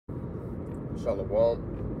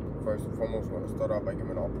Shalom. First and foremost, I want to start off by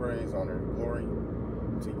giving all praise, honor, and glory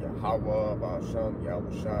to YAHAWAH, bahasham,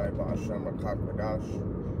 YAHAWASHI, bahasham,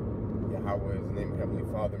 Yahweh is the name of Heavenly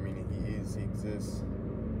Father, meaning He is, He exists,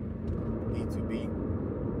 He to be.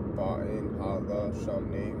 Kal Halalyam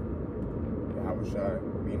name, YAHAWASHI,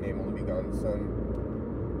 being named only begotten Son,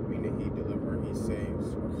 meaning He delivers, He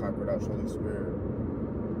saves. Holy Spirit.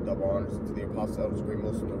 Double honors to the apostles, elders, great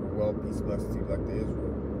Muslim, over well, peace, blessings to you, like the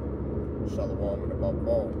Israel. Shalom, and above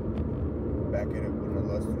all, back at it with no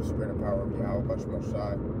less through the spirit and power of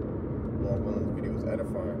YAHWASHI. Lord willing, this video is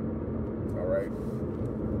edifying. Alright?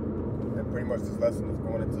 And pretty much this lesson is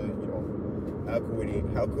going into,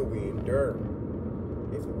 how could we endure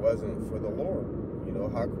if it wasn't for the Lord?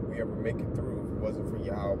 How could we ever make it through if it wasn't for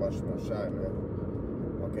YAHWASHI, man?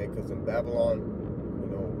 Okay, because in Babylon,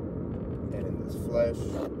 and in this flesh,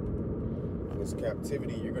 this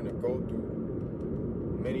captivity, you're going to go through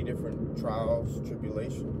many different trials,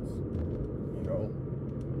 tribulations,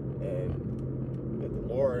 and if the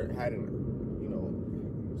Lord hadn't,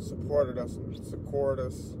 supported us and succored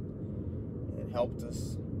us and helped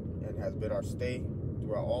us and has been our stay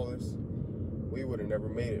throughout all this, we would have never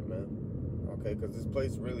made it, man. Okay, because this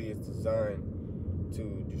place really is designed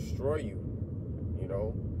to destroy you,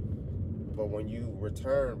 But when you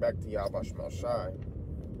return back to YAHWASHI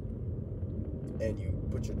and you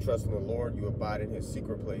put your trust in the Lord, you abide in His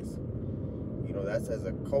secret place. That's as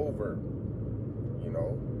a covert,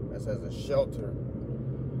 that's as a shelter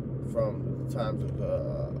from the times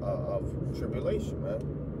of tribulation, man.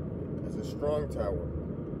 As a strong tower,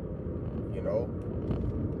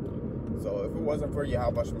 So if it wasn't for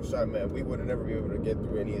YAHWASHI, man, we would have never been able to get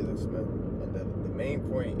through any of this, man. And the main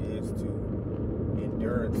point is to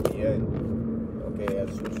endure to the end. Okay, as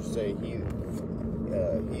the scriptures say, he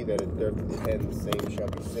that endureth to the end, the same shall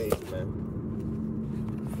be saved, man.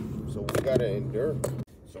 So we gotta endure.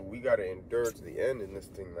 So we gotta endure to the end in this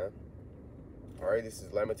thing, man. All right, this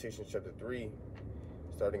is Lamentations chapter 3,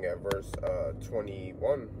 starting at verse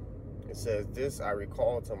 21. It says, "This I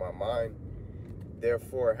recall to my mind,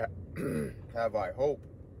 therefore have I hope.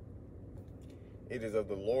 It is of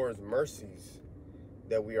the Lord's mercies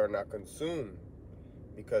that we are not consumed,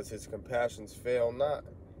 because His compassions fail not.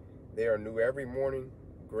 They are new every morning.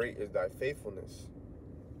 Great is thy faithfulness.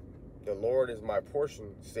 The Lord is my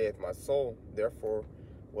portion, saith my soul. Therefore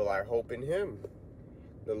will I hope in Him.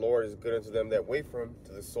 The Lord is good unto them that wait for Him,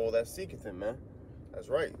 to the soul that seeketh Him," man. That's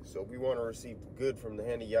right. So if we want to receive good from the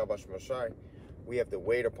hand of YAHWASHI, we have to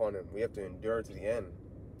wait upon Him. We have to endure to the end.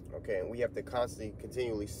 Okay, and we have to constantly,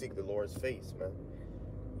 continually seek the Lord's face, man.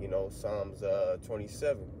 Psalms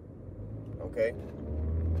 27. Okay?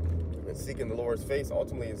 And seeking the Lord's face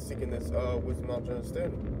ultimately is seeking this wisdom, knowledge, and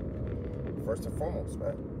understanding. First and foremost,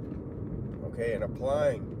 man. Okay, and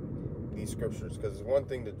applying these scriptures, because it's one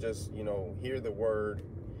thing to just, hear the word,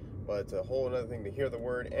 but it's a whole other thing to hear the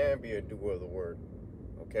word and be a doer of the word.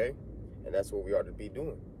 Okay? And that's what we ought to be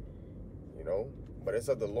doing. But it's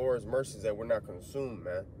of the Lord's mercies that we're not consumed,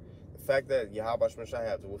 man. The fact that YAHWASHI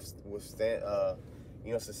has withstand,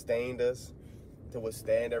 sustained us to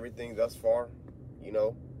withstand everything thus far,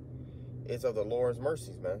 it's of the Lord's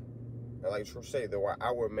mercies, man. And like the say, though our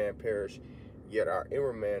outward man perish, yet our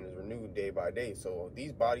inward man is renewed day by day. So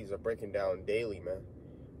these bodies are breaking down daily, man.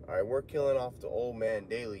 All right, we're killing off the old man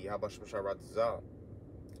daily.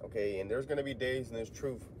 Okay, and there's going to be days in this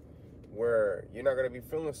truth where you're not going to be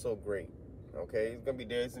feeling so great. Okay, there's going to be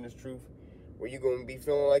days in this truth where you're going to be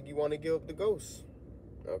feeling like you want to give up the ghost.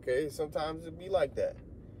 Okay, sometimes it'll be like that.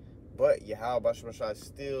 But YAHWASHI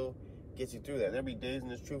still gets you through that. There'll be days in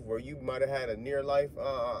this truth where you might have had a near-life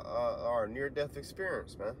or near-death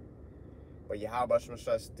experience, man. But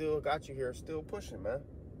YAHWASHI still got you here, still pushing, man.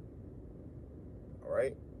 All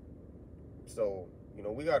right? So,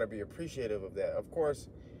 we got to be appreciative of that. Of course,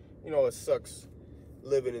 it sucks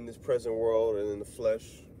living in this present world and in the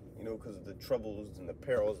flesh, because of the troubles and the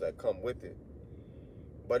perils that come with it.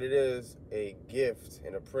 But it is a gift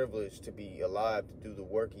and a privilege to be alive to do the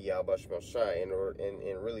work of YAHWASHI and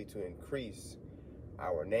really to increase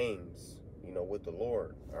our names, with the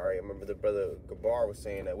Lord. All right, I remember the brother Gabar was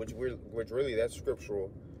saying that, which really that's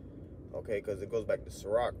scriptural, okay, because it goes back to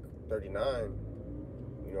Sirach 39.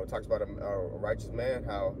 It talks about a righteous man,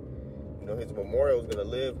 how his memorial is going to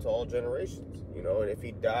live to all generations. And if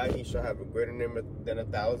he die, he shall have a greater name than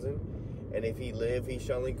 1,000, and if he live, he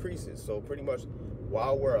shall increase it. So pretty much,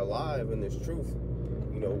 while we're alive in this truth,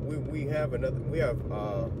 we have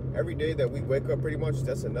every day that we wake up, pretty much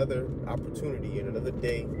that's another opportunity and another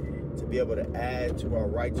day to be able to add to our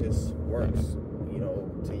righteous works,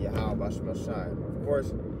 to YAHWASHI. Of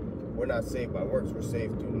course, we're not saved by works. We're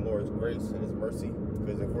saved through the Lord's grace and His mercy.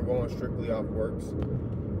 Because if we're going strictly off works,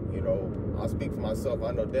 you know, I'll speak for myself. I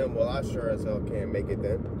know damn well I sure as hell can't make it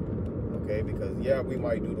then. Okay, because yeah, we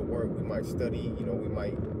might do the work, we might study, you know, we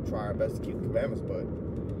might try our best to keep the commandments, but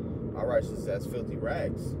our righteousness as filthy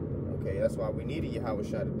rags. Okay, that's why we needed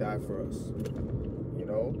YAHWASHI to die for us. You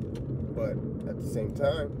know, but at the same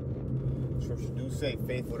time, Scripture do say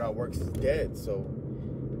faith without works is dead. So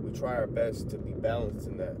we try our best to be balanced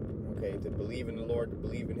in that. Okay, to believe in the Lord, to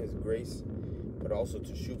believe in His grace, but also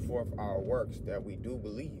to shoot forth our works that we do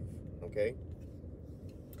believe. Okay,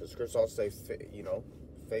 because Scripture also says, you know,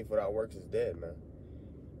 faith without works is dead, man.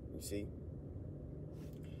 You see,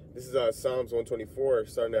 this is Psalms 124,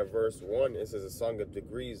 starting at verse 1. It says, a song of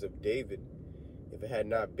degrees of David. If it had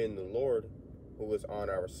not been the Lord who was on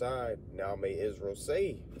our side, now may Israel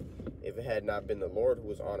say, if it had not been the Lord who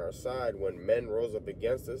was on our side, when men rose up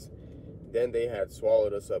against us, then they had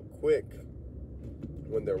swallowed us up quick,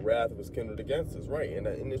 when their wrath was kindled against us. Right, and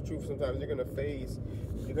in this truth, sometimes you're gonna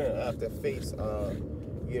have to face,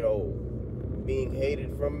 you know, being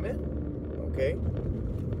hated from men. Okay,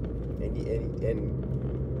 and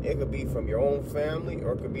it could be from your own family,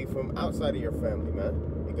 or it could be from outside of your family,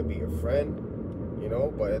 man. It could be your friend, you know.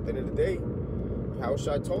 But at the end of the day,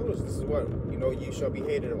 YAHWASHI told us, this is what, you know, you shall be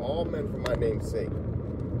hated of all men for my name's sake.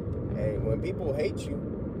 And when people hate you,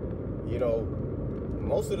 you know,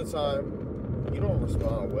 most of the time, you don't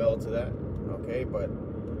respond well to that, okay? But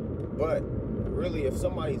really, if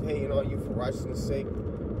somebody's hating on you for righteousness' sake,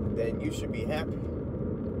 then you should be happy.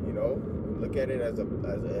 You know, look at it as a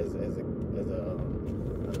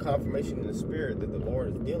confirmation in the spirit that the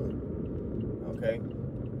Lord is dealing. Okay,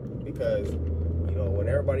 because you know, when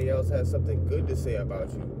everybody else has something good to say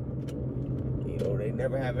about you, you know, they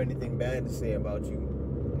never have anything bad to say about you.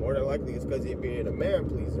 More than likely, it's because you're being a man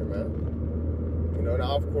pleaser, man. You know,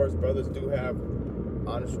 now of course, brothers do have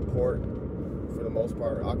honest report. For the most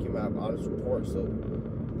part, Akim have honest report. So,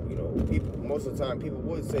 you know, people, most of the time, people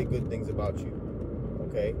would say good things about you.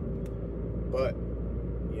 Okay, but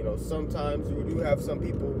you know, sometimes you do have some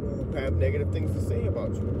people who have negative things to say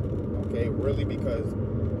about you. Okay, really, because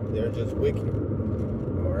they're just wicked.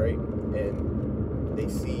 All right, and they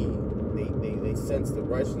see, they sense the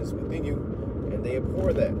righteousness within you, and they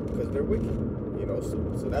abhor that because they're wicked. You know,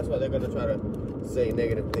 so that's why they're gonna try to say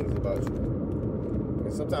negative things about you.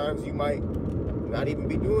 And sometimes you might not even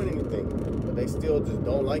be doing anything, but they still just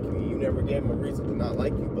don't like you. You never gave them a reason to not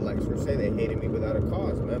like you, but like Scripture say, they hated me without a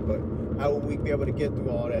cause, man. But how would we be able to get through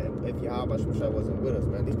all that if YAHWASHI wasn't with us,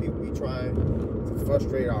 man? These people be trying to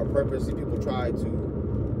frustrate our purpose. These people try to,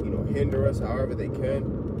 you know, hinder us however they can.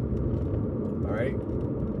 All right,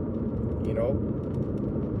 you know.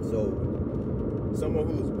 So someone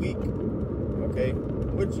who's weak, okay,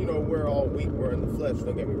 which, you know, we're all weak. We're in the flesh.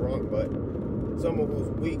 Don't get me wrong, but someone who's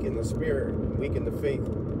weak in the spirit, weak in the faith,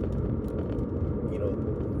 you know,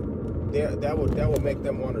 that would make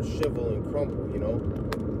them want to shrivel and crumble, you know,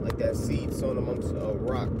 like that seed sown amongst a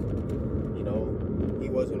rock. You know, he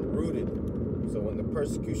wasn't rooted, so when the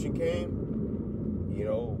persecution came, you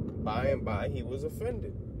know, by and by he was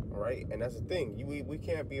offended. All right, and that's the thing. We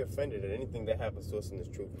can't be offended at anything that happens to us in this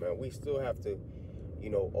truth, man. We still have to, you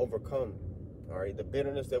know, overcome. All right, the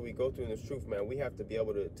bitterness that we go through in this truth, man, we have to be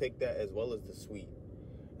able to take that as well as the sweet.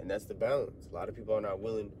 And that's the balance. A lot of people are not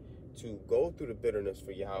willing to go through the bitterness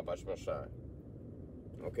for YAHWASHI.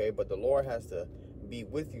 Okay, but the Lord has to be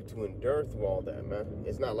with you to endure through all that, man.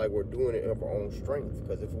 It's not like we're doing it of our own strength,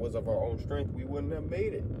 because if it was of our own strength, we wouldn't have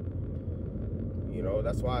made it. You know,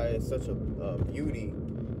 that's why it's such a beauty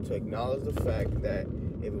to acknowledge the fact that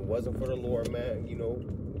if it wasn't for the Lord, man, you know,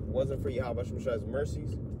 if it wasn't for YAHWASHI's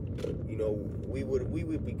mercies, you know, we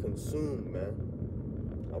would be consumed,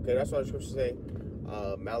 man. Okay, that's why the Scripture say,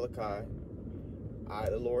 Malachi,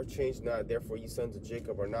 the Lord changed not, therefore ye sons of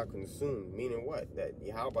Jacob are not consumed. Meaning what? That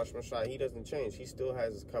YAHWASHI, he doesn't change. He still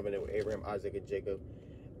has his covenant with Abraham, Isaac, and Jacob,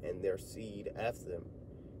 and their seed after them.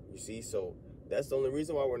 You see, so that's the only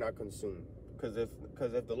reason why we're not consumed. Because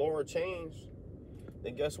if the Lord changed,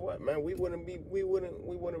 then guess what, man? We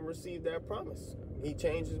wouldn't receive that promise. He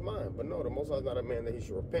changed his mind. But no, the Most High is not a man that he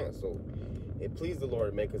should repent. So it pleased the Lord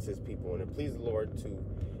to make us his people, and it pleased the Lord to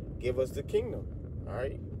give us the kingdom. All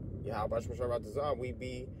right? YAHWASHI, we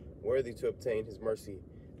be worthy to obtain his mercy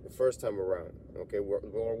the first time around. Okay,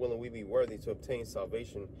 Lord willing, we be worthy to obtain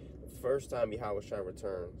salvation the first time YAHWASHI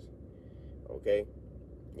returns. Okay?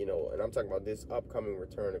 You know, and I'm talking about this upcoming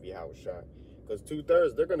return of YAHWASHI. Because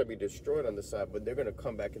 2/3, they're going to be destroyed on the side, but they're going to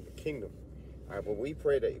come back in the kingdom. All right, but we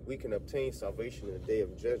pray that we can obtain salvation in the day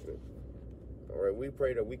of judgment. All right, we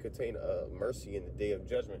pray that we could obtain mercy in the day of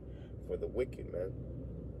judgment for the wicked, man.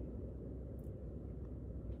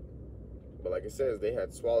 But like it says, they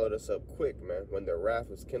had swallowed us up quick, man, when their wrath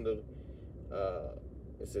was kindled.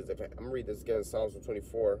 It says, I'm gonna read this again, Psalms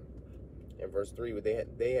 24 and verse 3.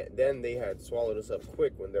 Then they had swallowed us up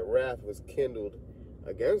quick when their wrath was kindled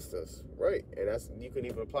against us, right? And that's, you can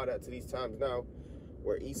even apply that to these times now,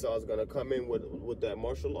 where Esau is gonna come in with that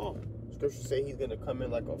martial law. Scriptures say he's gonna come in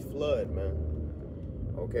like a flood,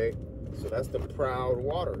 man. Okay, so that's the proud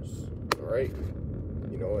waters, all right?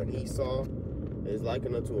 You know, and Esau is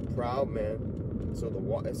likened unto a proud man. So the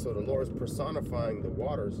Lord is personifying the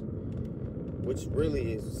waters, which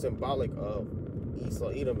really is symbolic of Esau,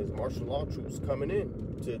 Edom, his martial law troops coming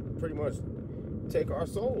in to pretty much take our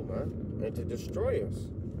soul, man, and to destroy us.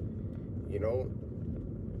 You know,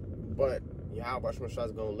 but YAHAWASHI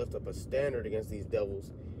is going to lift up a standard against these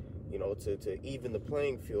devils, you know, to even the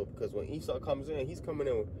playing field. Because when Esau comes in, he's coming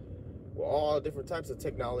in with all different types of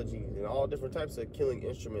technologies and all different types of killing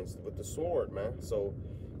instruments with the sword, man. So,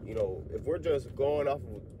 you know, if we're just going off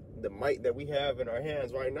of the might that we have in our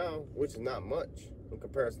hands right now, which is not much in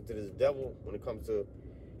comparison to this devil when it comes to,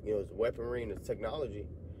 you know, his weaponry and his technology,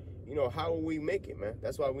 you know, how will we make it, man?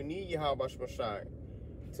 That's why we need YAHAWASHI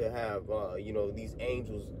to have, you know, these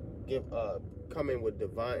angels come in with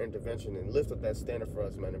divine intervention and lift up that standard for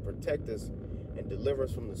us, man, and protect us and deliver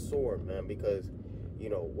us from the sword, man, because, you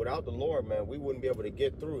know, without the Lord, man, we wouldn't be able to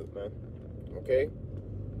get through it, man. Okay?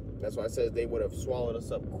 That's why it says they would have swallowed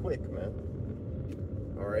us up quick, man.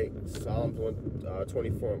 All right? Psalms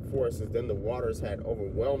 24 and 4 says, then the waters had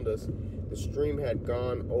overwhelmed us. The stream had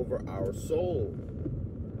gone over our soul.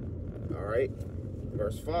 All right?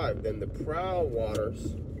 Verse 5, then the proud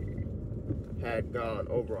waters had gone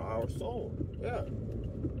over our soul. Yeah.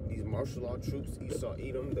 These martial law troops, Esau,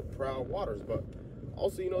 Edom, the proud waters. But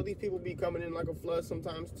also, you know, these people be coming in like a flood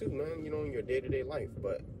sometimes too, man, you know, in your day-to-day life.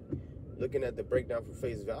 But looking at the breakdown for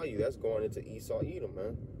face value, that's going into Esau, Edom,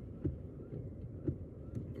 man.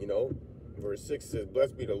 You know, verse 6 says,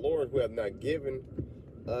 blessed be the Lord who have not given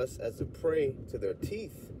us as a prey to their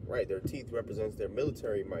teeth. Right, their teeth represents their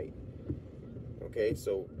military might. Okay,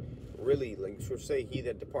 so really, like you should say, he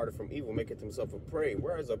that departed from evil maketh himself a prey.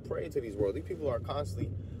 Whereas a prey to these world, these people are constantly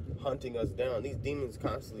hunting us down. These demons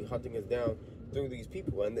constantly hunting us down through these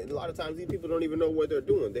people. And a lot of times these people don't even know what they're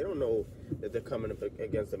doing. They don't know that they're coming up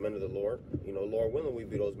against the men of the Lord. You know, Lord willing, we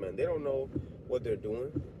be those men. They don't know what they're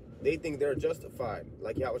doing. They think they're justified.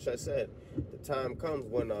 Like YAHAWASHI said, the time comes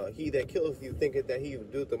when he that killeth you thinketh that he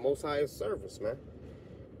would do the most highest service, man.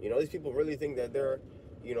 You know, these people really think that they're,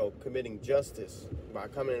 you know, committing justice by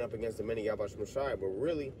coming up against the men of YAHAWASHI, but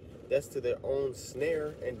really, that's to their own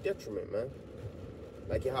snare and detriment, man.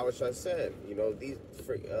 Like YAHAWASHI said, you know,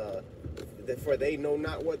 for they know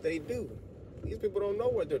not what they do. These people don't know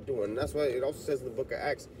what they're doing. And that's why it also says in the book of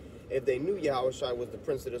Acts, if they knew YAHAWASHI was the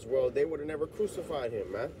prince of this world, they would have never crucified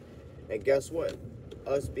him, man. And guess what?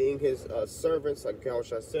 Us being his servants, like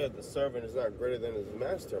YAHAWASHI said, the servant is not greater than his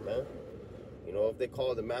master, man. You know, if they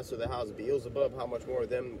call the master of the house Beelzebub, how much more of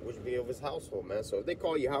them would be of his household, man? So if they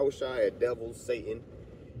call YAHAWASHI a devil, Satan,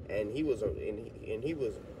 and he was,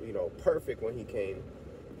 you know, perfect when he came.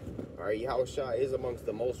 All right, YAHAWASHI is amongst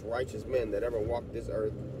the most righteous men that ever walked this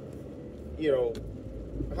earth. You know,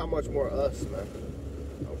 how much more us, man?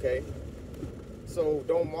 Okay? So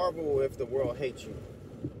don't marvel if the world hates you.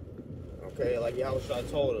 Okay, like YAHAWASHI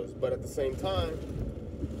told us. But at the same time,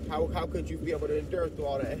 how could you be able to endure through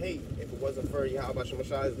all that hate if it wasn't for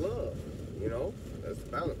YAHAWASHI's love? You know, that's the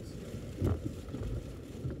balance.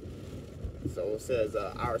 So it says,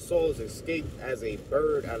 our souls escaped as a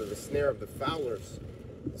bird out of the snare of the fowlers.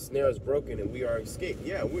 The snare is broken and we are escaped.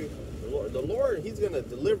 Yeah, the Lord, he's going to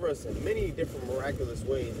deliver us in many different miraculous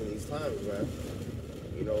ways in these times, man.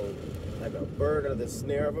 You know, like a bird out of the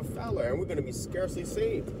snare of a fowler, and we're going to be scarcely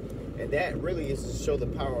saved. And that really is to show the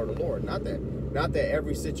power of the Lord. Not that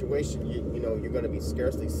every situation, you know, you're going to be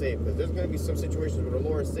scarcely saved. Because there's going to be some situations where the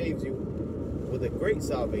Lord saves you with a great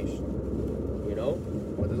salvation. You know?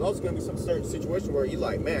 But there's also going to be some certain situation where you're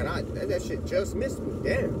like, man, that shit just missed me.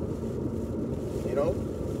 Damn. You know?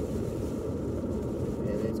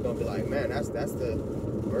 And it's going to be like, man, that's the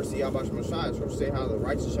mercy of YAHAWASHI. So say how the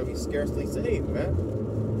righteous shall be scarcely saved, man.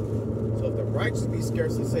 So if the righteous be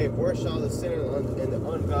scarcely saved, where shall the sinner and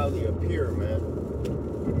the ungodly appear, man?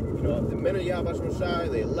 You know, if the men of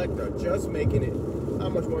YAHAWASHI, the elect, are just making it, how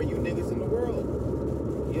much more you niggas in the world?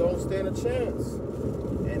 You don't stand a chance.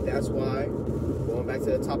 And that's why, going back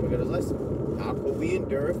to the topic of the lesson, how could we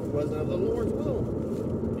endure if it wasn't of the Lord's will?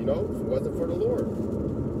 You know, if it wasn't for the Lord.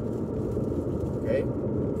 Okay?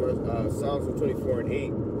 Psalms 24 and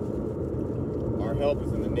 8. Our help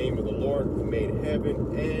is in the name of the Lord who made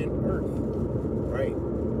heaven and earth. Right?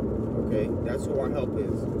 Okay, that's who our help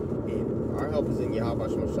is in. Our help is in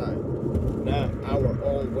YAHAWASHI. Not our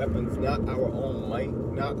own weapons, not our own might,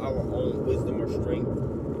 not our own wisdom or strength,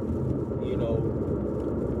 you know,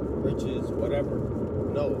 riches, whatever.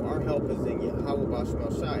 No, our help is in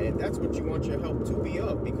YAHAWASHI. And that's what you want your help to be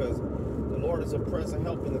of, because the Lord is a present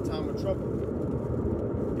help in the time of trouble.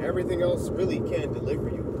 Everything else really can't deliver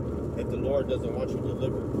you if the Lord doesn't want you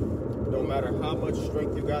delivered. No matter how much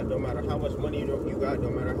strength you got, no matter how much money you got, no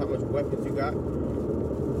matter how much weapons you got,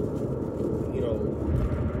 you know,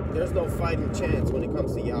 there's no fighting chance when it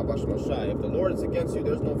comes to YAHAWASHI. If the Lord is against you,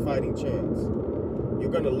 there's no fighting chance.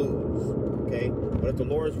 You're going to lose, okay? But if the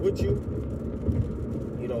Lord is with you,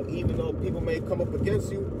 you know, even though people may come up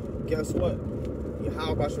against you, guess what?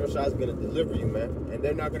 YAHAWASHI is going to deliver you, man. And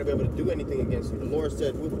they're not going to be able to do anything against you. The Lord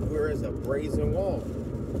said, we're as a brazen wall.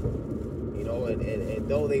 You know, and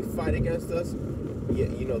though they fight against us,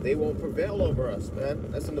 you know, they won't prevail over us,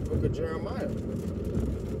 man. That's in the book of Jeremiah.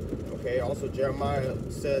 Okay, also Jeremiah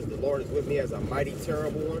says the Lord is with me as a mighty,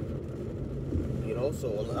 terrible one. You know, so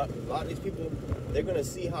a lot of these people, they're going to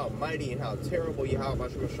see how mighty and how terrible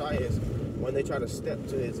YAHAWASHI is when they try to step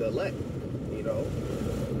to his elect. You know,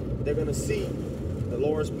 they're going to see the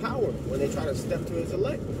Lord's power when they try to step to his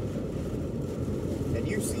elect. And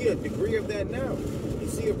you see a degree of that now. You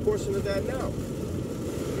see a portion of that now.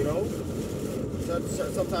 You know,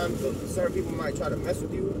 sometimes certain people might try to mess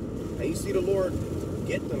with you, and you see the Lord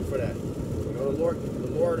get them for that. You know, the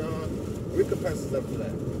Lord recompenses them for that,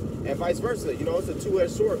 and vice versa. You know, it's a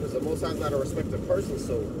two-edged sword, because the Most High is not a respected person.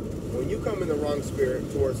 So when you come in the wrong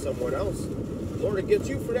spirit towards someone else, the Lord will get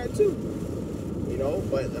you for that too. You know,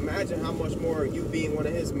 but imagine how much more you being one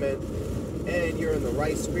of His men, and you're in the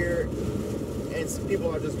right spirit, and people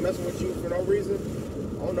are just messing with you for no reason.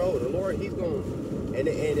 Oh no, the Lord, He's going, and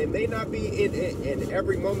it may not be in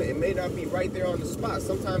every moment. It may not be right there on the spot.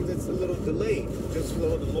 Sometimes it's a little delayed, just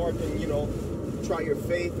so the Lord can, you know, try your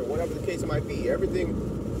faith or whatever the case might be. Everything,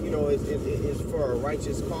 you know, is for a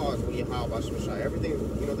righteous cause when YAHAWASHI. Everything,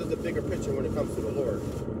 you know, there's a bigger picture when it comes to the Lord.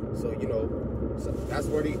 So, you know, so that's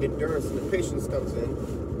where the endurance and the patience comes in.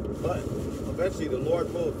 But eventually the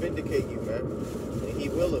Lord will vindicate you, man, and He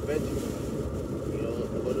will avenge you.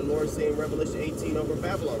 What the Lord saying in Revelation 18 over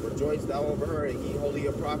Babylon, rejoice thou over her, and ye holy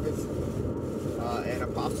of prophets and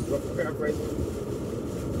apostles, roughly paraphrasing.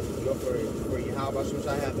 You know, for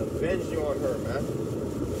YAHAWASHI have avenged you on her, man.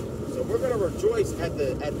 So we're gonna rejoice at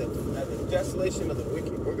the desolation of the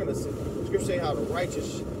wicked. We're gonna see Scripture say how the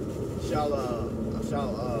righteous shall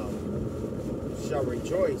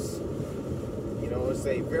rejoice. You know, and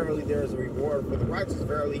say, verily there is a reward for the righteous.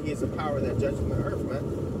 Verily He is a power that judges the earth,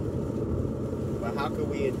 man. But how could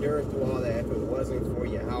we endure through all that if it wasn't for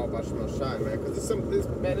YAHAWASHI, man? Because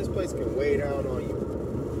this place can weigh down on you.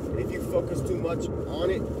 And if you focus too much on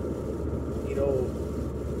it, you know,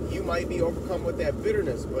 you might be overcome with that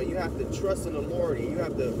bitterness. But you have to trust in the Lord, and you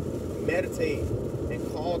have to meditate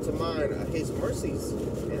and call to mind His mercies,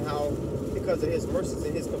 and how, because of His mercies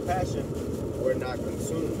and His compassion, we're not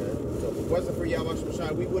consumed, man. So if it wasn't for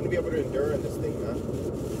YAHAWASHI, we wouldn't be able to endure in this thing, man.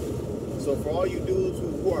 So for all you dudes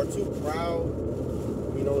who are too proud,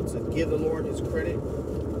 you know, to give the Lord His credit,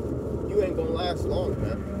 you ain't gonna last long,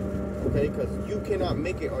 man. Okay, because you cannot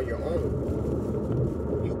make it on your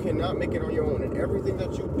own. You cannot make it on your own, and everything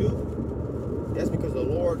that you do, that's because the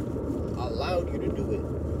Lord allowed you to do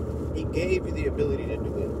it. He gave you the ability to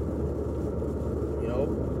do it. You know,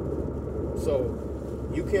 so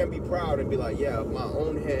you can't be proud and be like, yeah, of my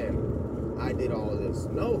own hand, I did all of this.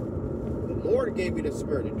 No, the Lord gave you the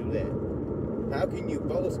spirit to do that. How can you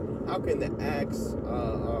boast? How can the axe,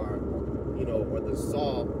 or the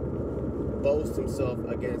saw boast himself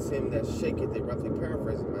against him that shaketh it? Roughly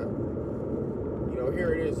paraphrasing, man. You know,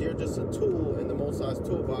 here it is. You're just a tool in the Most High's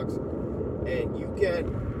toolbox, and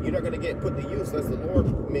you're not going to put to use unless the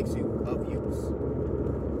Lord makes you of use.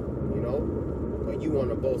 You know, but you want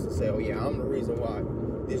to boast and say, oh yeah, I'm the reason why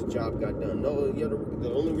this job got done. No,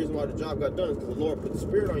 the only reason why the job got done is because the Lord put the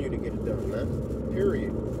Spirit on you to get it done, man.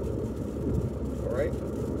 Period. Alright?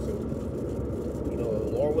 So, you know,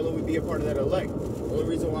 Lord willing, we be a part of that elect. The only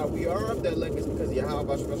reason why we are of that elect is because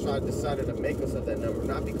YAHAWASHI decided to make us of that number.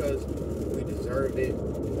 Not because we deserved it,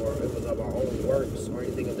 or it was of our own works, or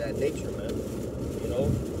anything of that nature, man. You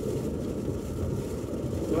know?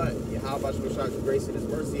 But YAHAWASHI's grace and His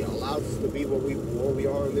mercy allows us to be where we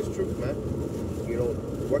are in this truth, man. You know,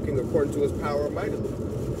 working according to His power mightily.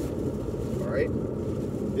 Alright?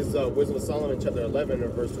 This is Wisdom of Solomon, chapter 11,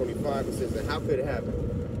 and verse 25. It says, and how could it happen?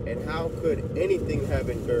 And how could anything have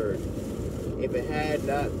endured if it had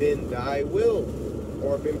not been Thy will,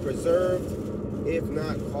 or been preserved if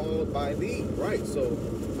not called by Thee? Right, so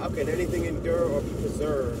How can anything endure or be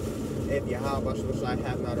preserved if Yahawah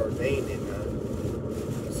have not ordained it, man?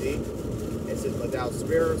 You see? It says, but thou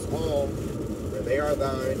sparest all, for they are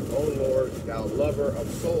thine, O Lord, thou lover of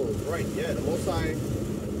souls. Right, yeah, the Most High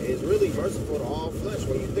is really merciful to all flesh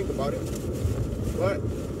when you think about it. But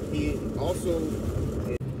he also,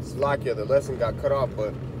 Slakia, the lesson got cut off,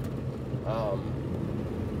 but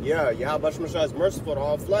yeah, Yahawah is merciful to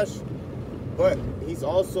all flesh, but he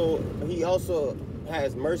also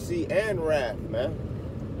has mercy and wrath, man.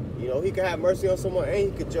 You know, he could have mercy on someone and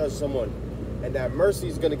he could judge someone. And that mercy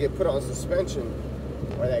is going to get put on suspension,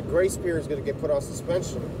 or that grace period is going to get put on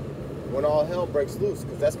suspension when all hell breaks loose,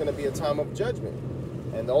 because that's going to be a time of judgment.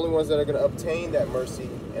 And the only ones that are going to obtain that mercy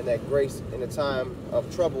and that grace in a time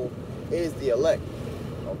of trouble is the elect,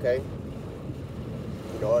 okay?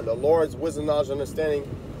 You know, and the Lord's wisdom, knowledge, understanding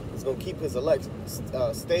is going to keep his elect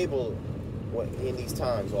stable in these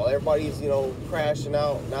times. While everybody's, you know, crashing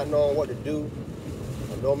out, not knowing what to do,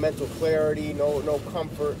 no mental clarity, no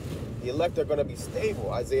comfort, the elect are going to be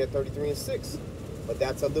stable, Isaiah 33:6. But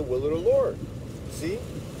that's of the will of the Lord. See?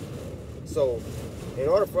 So, in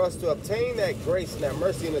order for us to obtain that grace and that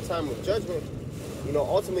mercy in the time of judgment, you know,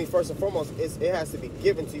 ultimately, first and foremost, it has to be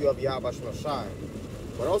given to you of Yahawah.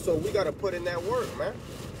 But also, we got to put in that work, man.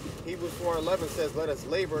 Hebrews 4:11 says, let us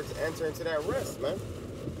labor to enter into that rest, man.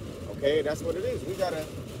 Okay, that's what it is. We got to,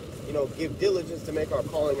 you know, give diligence to make our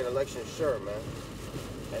calling and election sure, man.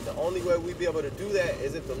 And the only way we'd be able to do that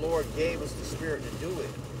is if the Lord gave us the Spirit to do it.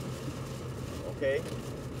 Okay?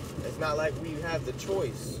 It's not like we have the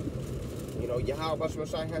choice. You know,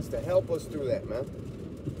 Yahawah has to help us through that, man.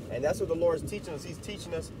 And that's what the Lord's teaching us. He's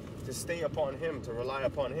teaching us to stay upon him, to rely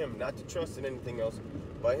upon him, not to trust in anything else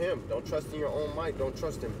but him. Don't trust in your own might. Don't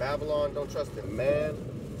trust in Babylon. Don't trust in man.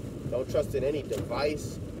 Don't trust in any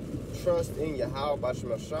device. Trust in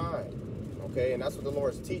Yahawah. Okay, and that's what the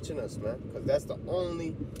Lord's teaching us, man, because that's the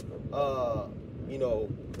only, you know,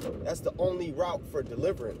 that's the only route for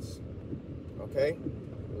deliverance. Okay,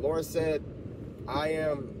 the Lord said, I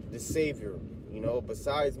am the Savior. You know,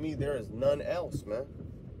 besides me, there is none else, man.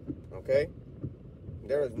 Okay,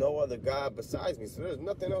 there is no other God besides me, so there's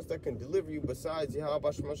nothing else that can deliver you besides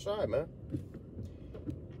Yahawah, man.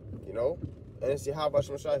 You know, and it's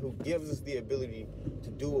Yahawah who gives us the ability to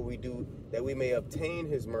do what we do, that we may obtain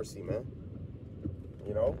his mercy, man.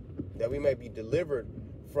 You know, that we may be delivered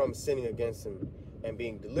from sinning against him and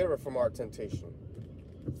being delivered from our temptation.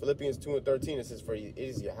 Philippians 2:13, it says, for it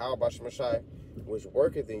is Yahawah which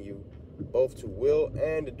worketh in you, both to will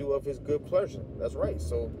and to do of his good pleasure. That's right.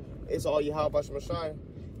 So it's all Yahawah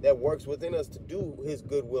that works within us to do his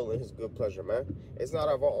good will and his good pleasure, man. It's not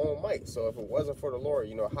of our own might. So if it wasn't for the Lord,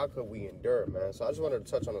 you know, how could we endure, man? So I just wanted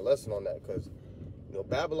to touch on a lesson on that, because, you know,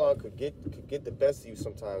 Babylon could get the best of you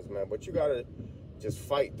sometimes, man. But you got to just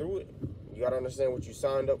fight through it. You got to understand what you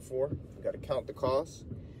signed up for. You got to count the costs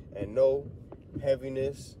and know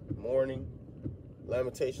heaviness, mourning,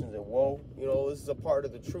 lamentations, and woe. You know, this is a part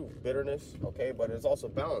of the truth. Bitterness, okay? But it's also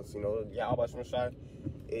balance. You know, Yahawah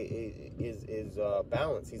is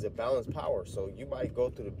balance. He's a balanced power. So you might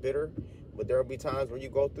go through the bitter, but there will be times where you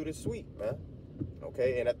go through the sweet, man.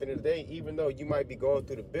 Okay? And at the end of the day, even though you might be going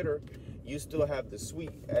through the bitter, you still have the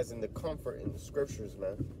sweet, as in the comfort in the scriptures,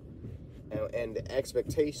 man. And the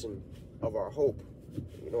expectation of our hope,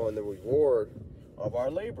 you know, and the reward of our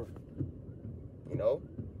labor, you know.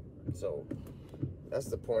 So that's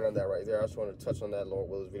the point on that right there. I just want to touch on that. Lord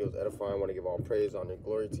will, this video is edifying. I want to give all praise, honor, and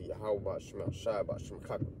glory to Yahawah, Shai, Bashim,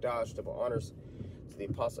 Kakudash, double honors to the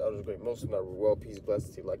apostle, elders, great Muslim, that well, peace,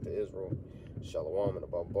 blessings to you like to Israel. Shalom and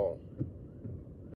above all.